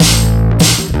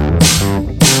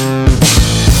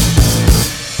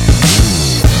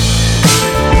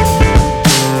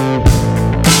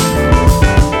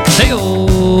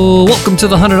to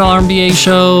the $100 MBA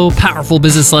Show, powerful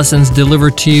business lessons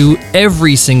delivered to you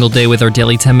every single day with our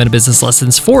daily 10-minute business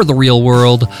lessons for the real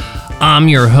world. I'm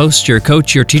your host, your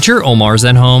coach, your teacher, Omar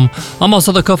Zenhom. I'm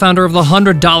also the co-founder of the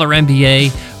 $100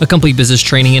 MBA, a complete business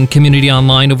training and community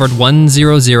online over at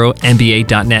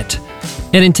 100mba.net.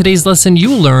 And in today's lesson,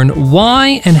 you'll learn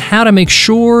why and how to make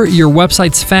sure your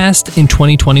website's fast in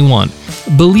 2021.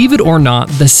 Believe it or not,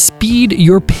 the speed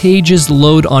your pages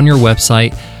load on your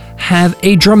website have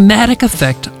a dramatic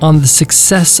effect on the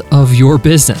success of your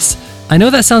business. I know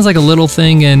that sounds like a little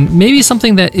thing and maybe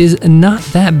something that is not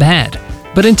that bad.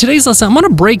 But in today's lesson, I'm going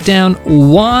to break down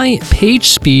why page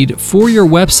speed for your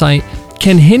website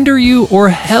can hinder you or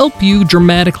help you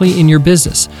dramatically in your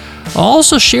business. I'll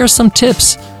also share some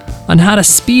tips on how to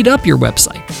speed up your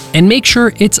website and make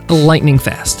sure it's lightning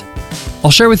fast. I'll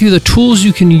share with you the tools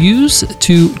you can use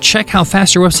to check how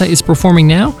fast your website is performing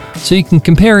now so you can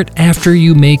compare it after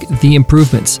you make the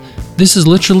improvements. This is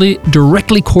literally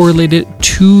directly correlated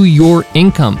to your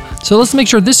income. So let's make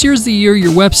sure this year's the year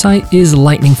your website is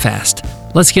lightning fast.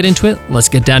 Let's get into it. Let's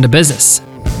get down to business.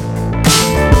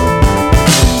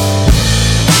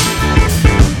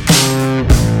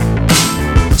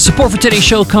 Support for today's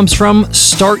show comes from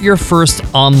Start Your First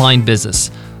Online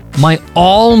Business, my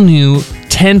all-new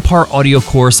 10-part audio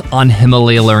course on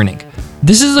Himalaya Learning.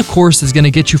 This is a course that's going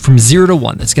to get you from 0 to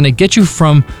 1. That's going to get you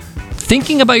from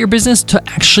thinking about your business to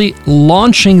actually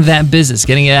launching that business,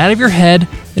 getting it out of your head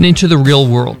and into the real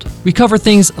world. We cover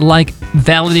things like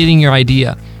validating your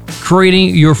idea,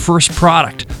 creating your first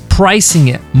product, pricing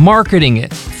it, marketing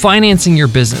it, financing your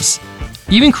business,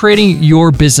 even creating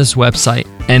your business website,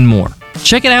 and more.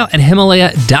 Check it out at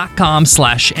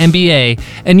Himalaya.com/MBA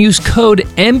and use code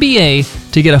MBA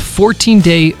to get a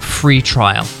 14-day free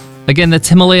trial. Again, that's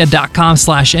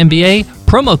Himalaya.com/MBA,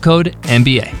 promo code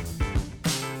MBA.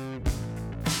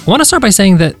 I want to start by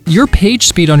saying that your page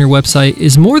speed on your website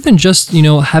is more than just,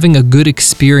 having a good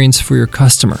experience for your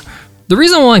customer. The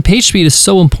reason why page speed is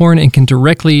so important and can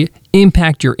directly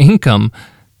impact your income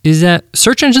is that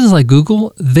search engines like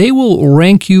Google, they will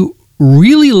rank you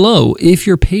really low if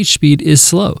your page speed is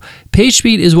slow. Page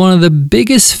speed is one of the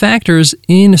biggest factors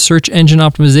in search engine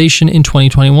optimization in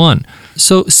 2021.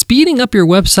 So speeding up your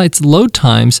website's load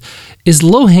times is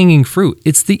low-hanging fruit.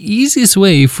 It's the easiest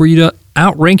way for you to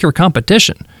outrank your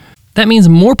competition. That means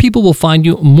more people will find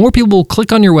you, more people will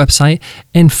click on your website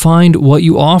and find what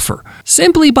you offer,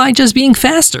 simply by just being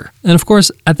faster. And of course,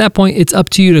 at that point, it's up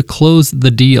to you to close the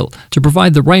deal, to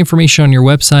provide the right information on your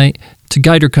website, to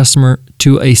guide your customer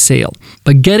to a sale.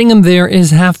 But getting them there is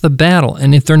half the battle.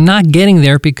 And if they're not getting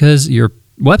there because your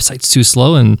website's too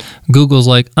slow and Google's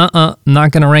like, not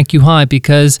going to rank you high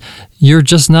because you're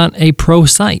just not a pro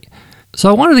site. So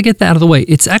I wanted to get that out of the way.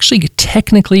 It's actually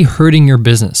technically hurting your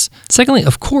business. Secondly,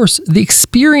 of course, the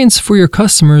experience for your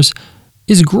customers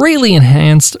is greatly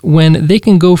enhanced when they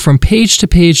can go from page to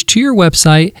page to your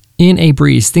website in a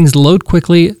breeze. Things load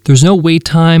quickly. There's no wait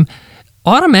time.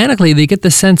 Automatically, they get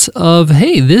the sense of,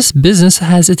 hey, this business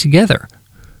has it together.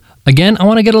 Again, I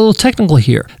want to get a little technical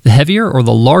here. The heavier or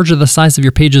the larger the size of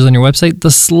your pages on your website,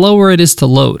 the slower it is to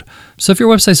load. So if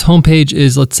your website's homepage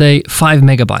is, let's say, 5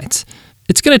 megabytes,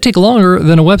 it's going to take longer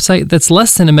than a website that's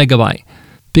less than a megabyte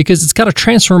because it's got to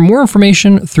transfer more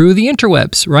information through the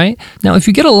interwebs, right? Now, if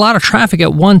you get a lot of traffic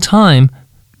at one time,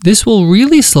 this will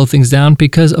really slow things down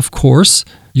because, of course,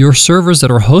 your servers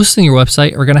that are hosting your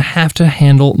website are going to have to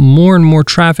handle more and more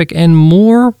traffic and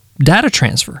more data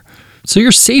transfer. So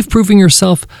you're safe-proofing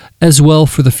yourself as well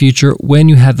for the future when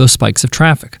you have those spikes of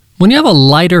traffic. When you have a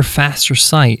lighter, faster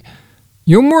site,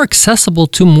 you're more accessible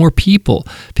to more people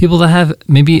that have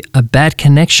maybe a bad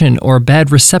connection or a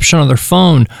bad reception on their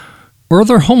phone, or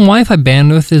their home Wi-Fi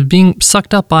bandwidth is being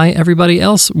sucked up by everybody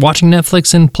else watching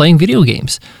Netflix and playing video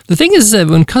games. The thing is that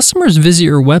when customers visit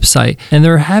your website and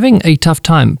they're having a tough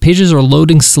time, pages are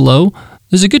loading slow,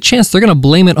 there's a good chance they're going to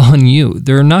blame it on you.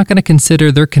 They're not going to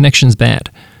consider their connections bad.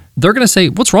 They're going to say,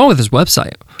 what's wrong with this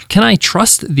website? Can I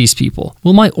trust these people?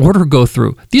 Will my order go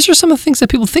through? These are some of the things that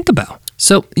people think about.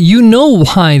 So you know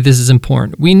why this is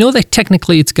important. We know that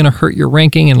technically it's going to hurt your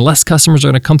ranking and less customers are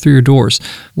going to come through your doors.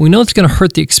 We know it's going to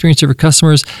hurt the experience of your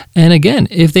customers. And again,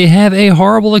 if they have a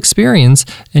horrible experience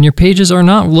and your pages are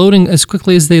not loading as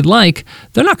quickly as they'd like,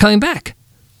 they're not coming back.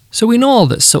 So we know all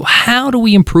this. So how do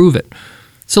we improve it?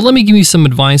 So let me give you some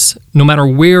advice no matter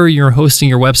where you're hosting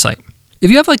your website. If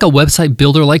you have like a website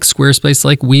builder like Squarespace,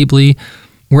 like Weebly,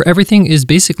 where everything is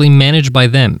basically managed by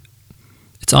them,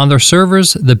 it's on their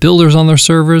servers, the builder's on their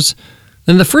servers,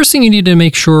 Then the first thing you need to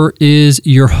make sure is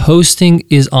your hosting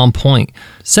is on point.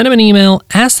 Send them an email,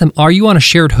 ask them, are you on a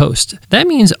shared host? That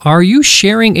means, are you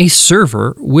sharing a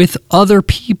server with other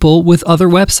people with other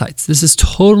websites? This is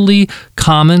totally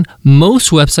common. Most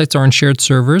websites are on shared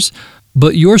servers,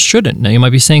 but yours shouldn't. Now you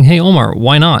might be saying, hey Omar,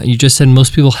 why not? You just said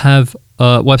most people have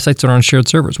websites that are on shared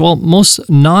servers. Well, most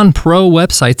non-pro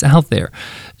websites out there,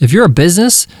 if you're a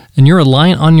business and you're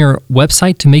relying on your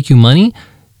website to make you money,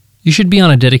 you should be on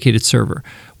a dedicated server.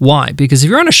 Why? Because if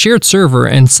you're on a shared server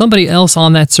and somebody else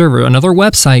on that server, another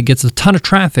website, gets a ton of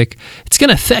traffic, it's going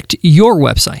to affect your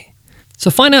website.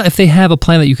 So find out if they have a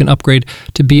plan that you can upgrade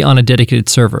to be on a dedicated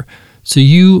server. So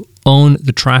you own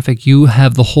the traffic, you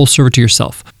have the whole server to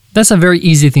yourself. That's a very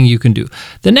easy thing you can do.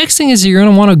 The next thing is you're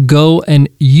going to want to go and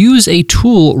use a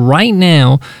tool right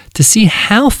now to see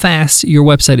how fast your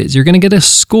website is. You're going to get a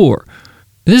score.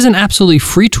 This is an absolutely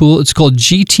free tool. It's called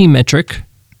GTmetric.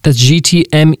 That's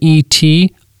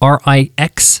GTmetrix,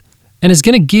 and it's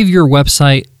going to give your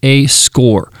website a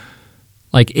score,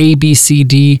 like A, B, C,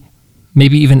 D,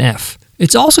 maybe even F.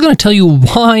 It's also going to tell you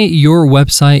why your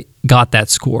website got that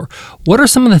score. What are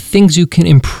some of the things you can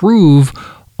improve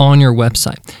on your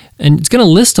website? And it's going to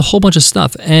list a whole bunch of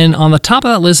stuff. And on the top of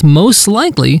that list, most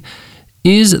likely,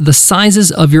 is the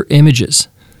sizes of your images.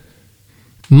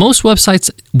 Most websites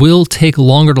will take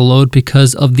longer to load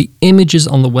because of the images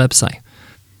on the website.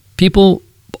 People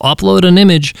upload an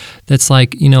image that's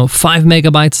like, 5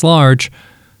 megabytes large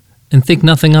and think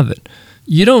nothing of it.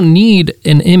 You don't need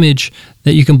an image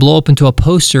that you can blow up into a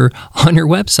poster on your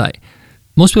website.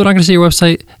 Most people are not going to see your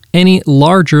website any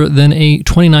larger than a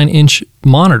 29-inch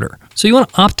monitor. So you want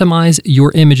to optimize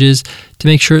your images to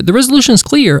make sure the resolution is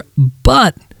clear,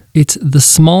 but it's the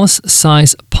smallest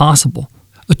size possible.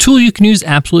 A tool you can use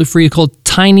absolutely free called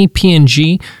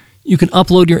TinyPNG. You can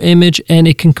upload your image and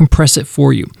it can compress it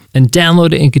for you and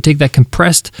download it, and you can take that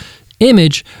compressed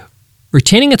image,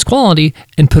 retaining its quality,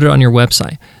 and put it on your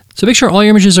website. So make sure all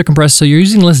your images are compressed so you're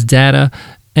using less data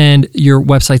and your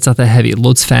website's not that heavy. It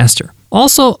loads faster.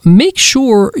 Also, make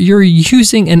sure you're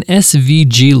using an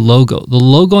SVG logo. The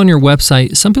logo on your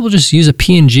website, some people just use a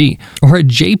PNG or a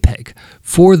JPEG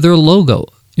for their logo.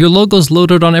 Your logo is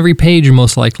loaded on every page,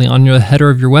 most likely, on the header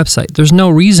of your website. There's no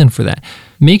reason for that.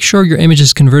 Make sure your image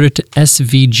is converted to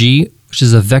SVG, which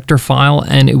is a vector file,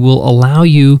 and it will allow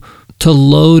you to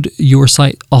load your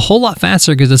site a whole lot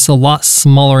faster because it's a lot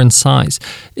smaller in size.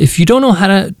 If you don't know how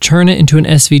to turn it into an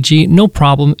SVG, no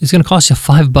problem. It's going to cost you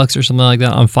 $5 or something like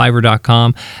that on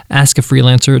Fiverr.com. Ask a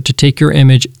freelancer to take your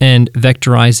image and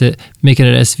vectorize it, make it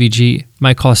an SVG.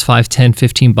 Might cost $5, $10,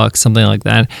 $15, something like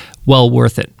that. Well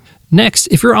worth it. Next,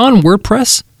 if you're on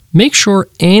WordPress, make sure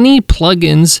any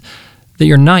plugins that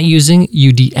you're not using,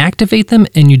 you deactivate them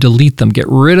and you delete them. Get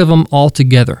rid of them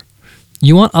altogether.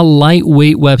 You want a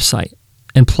lightweight website,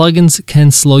 and plugins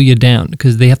can slow you down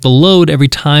because they have to load every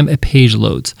time a page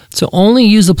loads. So only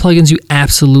use the plugins you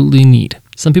absolutely need.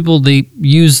 Some people, they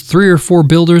use 3 or 4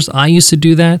 builders. I used to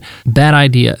do that. Bad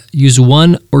idea. Use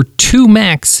 1 or 2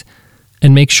 max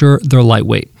and make sure they're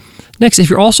lightweight. Next, if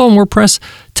you're also on WordPress,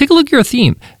 take a look at your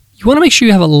theme. You want to make sure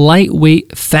you have a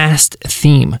lightweight, fast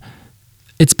theme.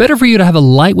 It's better for you to have a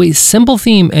lightweight, simple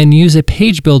theme and use a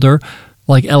page builder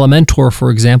like Elementor, for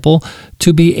example,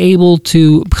 to be able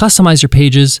to customize your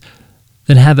pages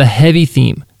than have a heavy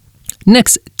theme.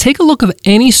 Next, take a look at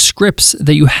any scripts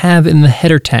that you have in the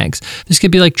header tags. This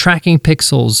could be like tracking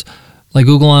pixels, like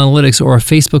Google Analytics or a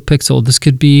Facebook pixel. This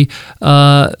could be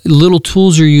little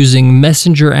tools you're using,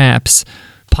 messenger apps,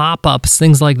 pop-ups,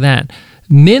 things like that.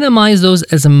 Minimize those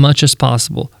as much as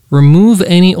possible. Remove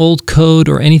any old code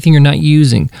or anything you're not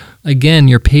using. Again,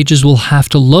 your pages will have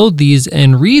to load these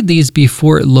and read these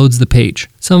before it loads the page.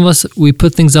 Some of us, we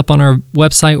put things up on our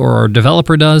website, or our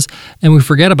developer does, and we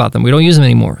forget about them. We don't use them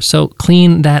anymore. So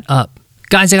clean that up.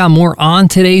 Guys, I got more on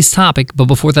today's topic, but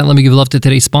before that, let me give love to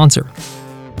today's sponsor.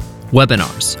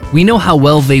 Webinars. We know how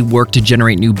well they work to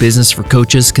generate new business for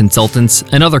coaches, consultants,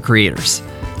 and other creators.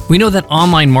 We know that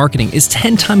online marketing is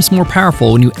 10 times more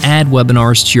powerful when you add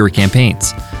webinars to your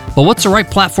campaigns. But what's the right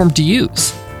platform to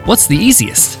use? What's the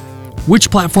easiest? Which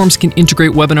platforms can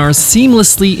integrate webinars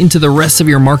seamlessly into the rest of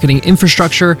your marketing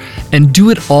infrastructure and do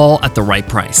it all at the right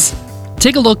price?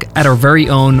 Take a look at our very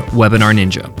own Webinar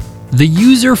Ninja, the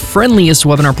user-friendliest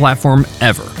webinar platform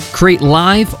ever. Create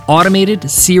live, automated,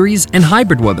 series, and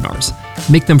hybrid webinars.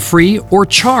 Make them free or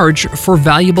charge for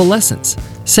valuable lessons.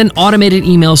 Send automated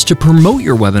emails to promote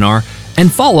your webinar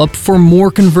and follow up for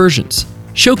more conversions.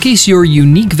 Showcase your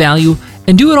unique value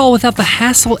and do it all without the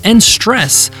hassle and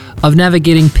stress of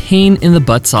navigating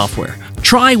pain-in-the-butt software.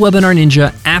 Try Webinar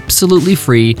Ninja absolutely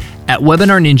free at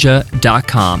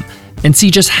webinarninja.com. and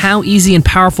see just how easy and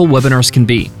powerful webinars can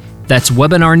be. That's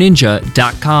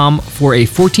webinarninja.com for a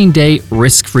 14-day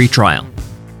risk-free trial.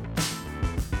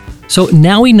 So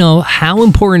now we know how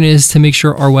important it is to make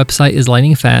sure our website is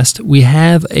lightning fast. We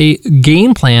have a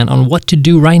game plan on what to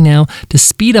do right now to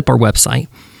speed up our website.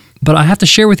 But I have to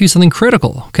share with you something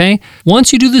critical, okay?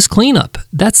 Once you do this cleanup,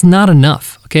 that's not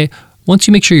enough, okay? Once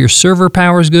you make sure your server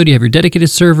power is good, you have your dedicated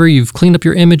server, you've cleaned up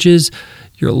your images,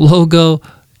 your logo,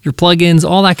 your plugins,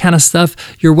 all that kind of stuff,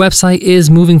 your website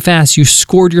is moving fast. You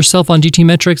scored yourself on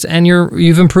GTmetrix and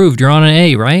you've improved. You're on an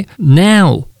A, right?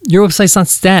 Now, your website's not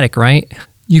static, right?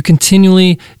 You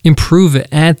continually improve it,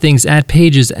 add things, add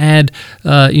pages, add,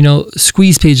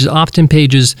 squeeze pages, opt-in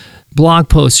pages, blog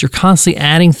posts. You're constantly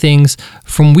adding things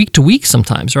from week to week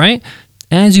sometimes, right?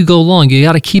 As you go along, you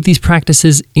got to keep these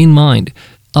practices in mind.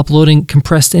 Uploading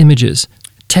compressed images,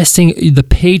 testing the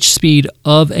page speed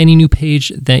of any new page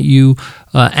that you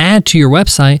add to your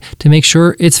website to make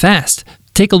sure it's fast.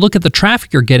 Take a look at the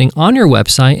traffic you're getting on your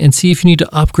website and see if you need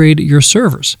to upgrade your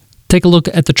servers. Take a look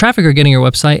at the traffic you're getting on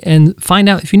your website and find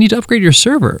out if you need to upgrade your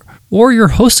server or your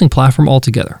hosting platform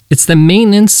altogether. It's the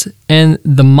maintenance and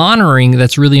the monitoring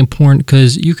that's really important,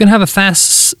 because you can have a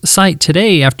fast site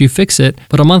today after you fix it,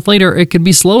 but a month later it could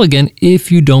be slow again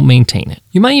if you don't maintain it.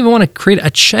 You might even want to create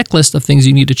a checklist of things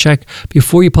you need to check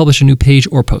before you publish a new page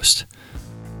or post.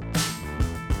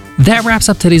 That wraps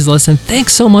up today's lesson.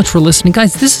 Thanks so much for listening.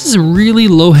 Guys, this is really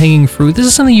low-hanging fruit. This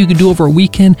is something you can do over a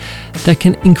weekend that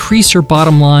can increase your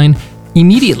bottom line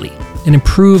immediately and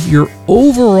improve your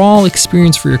overall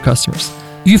experience for your customers.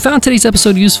 If you found today's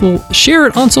episode useful, share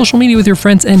it on social media with your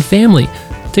friends and family.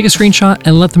 Take a screenshot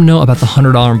and let them know about the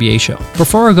 $100 MBA show.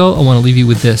 Before I go, I want to leave you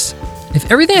with this. If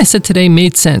everything I said today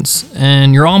made sense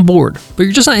and you're on board, but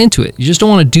you're just not into it, you just don't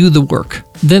want to do the work,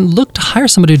 then look to hire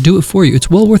somebody to do it for you. It's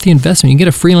well worth the investment. You can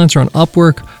get a freelancer on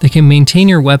Upwork. They can maintain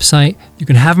your website. You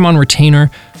can have them on retainer,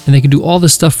 and they can do all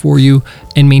this stuff for you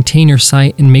and maintain your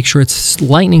site and make sure it's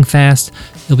lightning fast.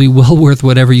 It'll be well worth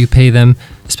whatever you pay them,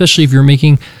 especially if you're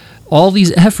making all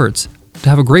these efforts to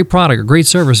have a great product, a great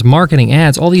service, marketing,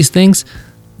 ads, all these things.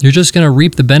 You're just going to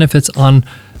reap the benefits on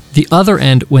the other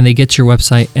end when they get to your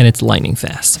website and it's lightning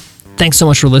fast. Thanks so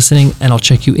much for listening, and I'll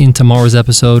check you in tomorrow's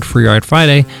episode for your Art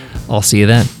Friday. I'll see you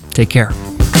then. Take care.